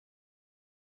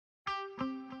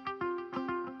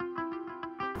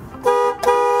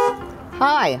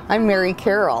Hi, I'm Mary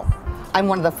Carroll. I'm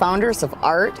one of the founders of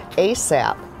Art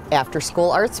ASAP, After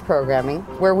School Arts Programming,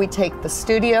 where we take the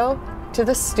studio to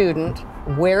the student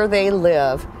where they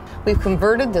live. We've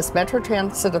converted this Metro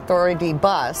Transit Authority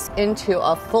bus into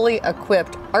a fully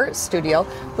equipped art studio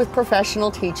with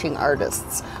professional teaching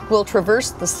artists. We'll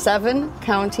traverse the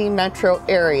 7-county metro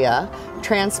area,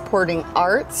 transporting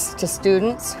arts to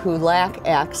students who lack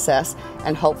access,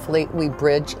 and hopefully we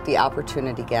bridge the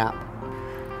opportunity gap.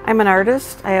 I'm an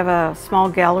artist. I have a small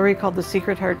gallery called the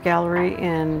Secret Heart Gallery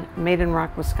in Maiden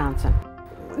Rock, Wisconsin.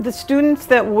 The students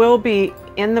that will be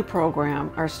in the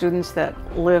program are students that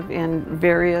live in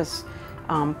various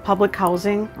public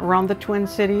housing around the Twin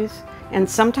Cities, and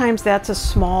sometimes that's a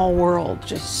small world,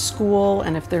 just school,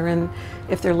 and if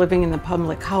they're living in the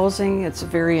public housing, it's a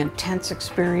very intense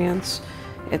experience.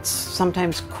 It's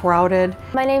sometimes crowded.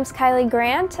 My name's Kylie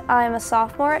Grant. I'm a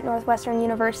sophomore at Northwestern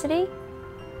University.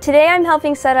 Today I'm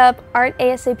helping set up Art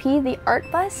ASAP, the Art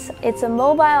Bus. It's a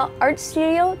mobile art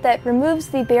studio that removes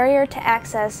the barrier to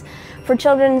access for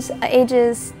children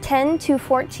ages 10 to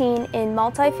 14 in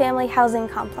multi-family housing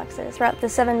complexes throughout the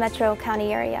 7 metro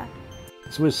county area.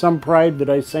 It's with some pride that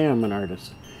I say I'm an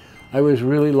artist. I was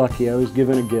really lucky. I was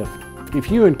given a gift. If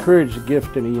you encourage a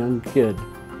gift in a young kid,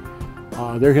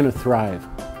 they're going to thrive.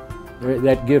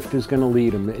 That gift is going to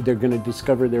lead them. They're going to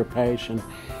discover their passion.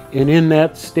 And in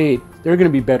that state, they're going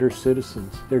to be better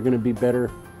citizens. They're going to be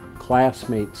better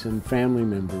classmates and family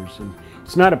members. And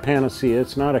it's not a panacea,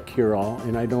 it's not a cure-all,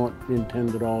 and I don't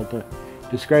intend at all to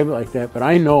describe it like that, but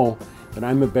I know that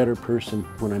I'm a better person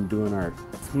when I'm doing art.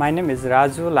 My name is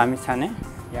Raju Lamichane.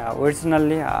 Yeah,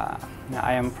 originally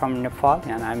I am from Nepal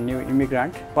and I'm new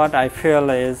immigrant. What I feel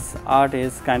is art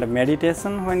is kind of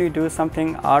meditation when you do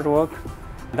something, artwork.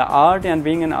 The art and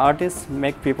being an artist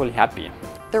make people happy.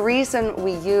 The reason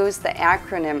we use the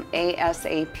acronym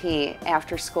ASAP,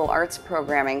 After School Arts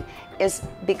Programming, is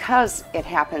because it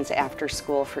happens after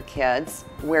school for kids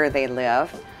where they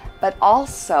live, but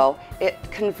also it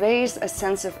conveys a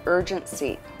sense of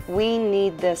urgency. We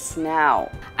need this now.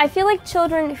 I feel like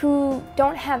children who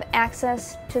don't have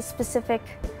access to specific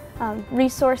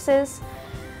resources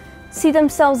see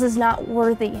themselves as not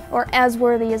worthy or as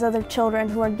worthy as other children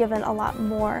who are given a lot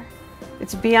more.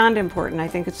 It's beyond important. I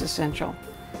think it's essential.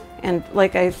 And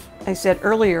like I said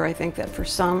earlier, I think that for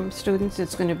some students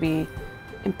it's going to be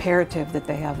imperative that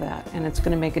they have that, and it's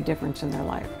going to make a difference in their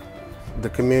life. The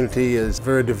community is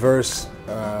very diverse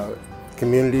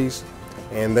communities,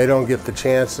 and they don't get the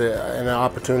chance and the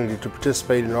opportunity to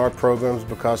participate in art programs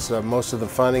because most of the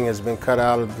funding has been cut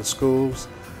out of the schools.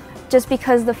 Just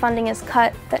because the funding is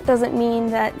cut, that doesn't mean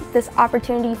that this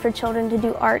opportunity for children to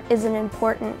do art isn't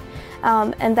important.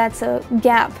 And that's a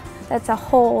gap, that's a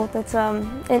hole, that's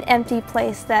an empty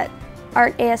place that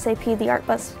Art ASAP, the Art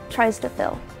Bus, tries to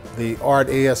fill. The Art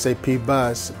ASAP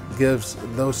bus gives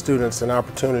those students an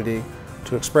opportunity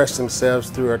to express themselves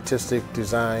through artistic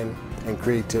design and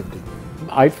creativity.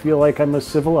 I feel like I'm a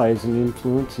civilizing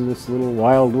influence in this little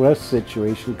Wild West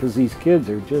situation because these kids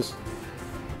are just,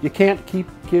 you can't keep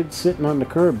kids sitting on the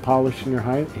curb polishing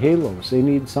their halos. They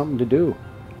need something to do.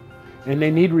 And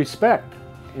they need respect,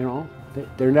 you know.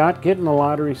 They're not getting a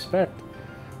lot of respect.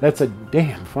 That's a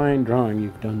damn fine drawing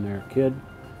you've done there, kid.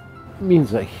 It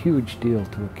means a huge deal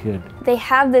to a kid. They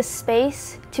have this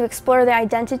space to explore their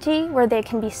identity where they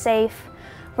can be safe,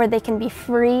 where they can be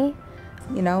free.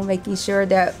 You know, making sure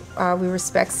that we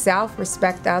respect self,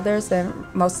 respect others, and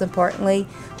most importantly,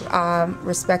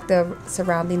 respect the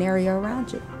surrounding area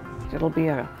around you. It'll be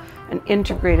an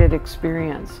integrated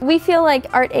experience. We feel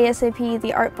like Art ASAP,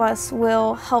 the Art Bus,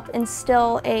 will help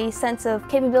instill a sense of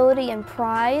capability and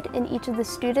pride in each of the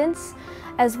students,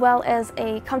 as well as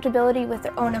a comfortability with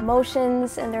their own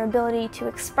emotions and their ability to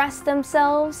express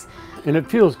themselves. And it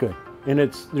feels good. And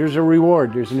there's a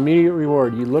reward, there's an immediate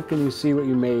reward. You look and you see what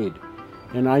you made.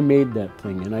 And I made that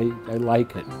thing, and I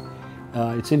like it.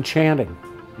 It's enchanting,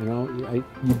 you know.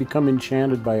 You become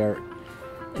enchanted by art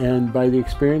and by the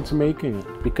experience of making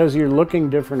it. Because you're looking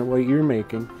different at what you're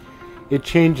making, it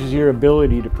changes your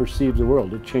ability to perceive the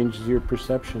world. It changes your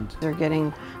perceptions. They're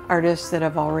getting artists that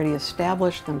have already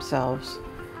established themselves,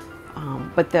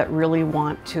 but that really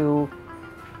want to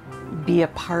be a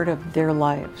part of their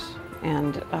lives.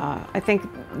 And I think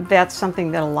that's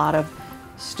something that a lot of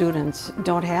students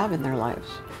don't have in their lives.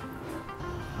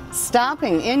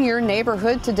 Stopping in your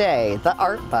neighborhood today, the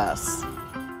Art Bus.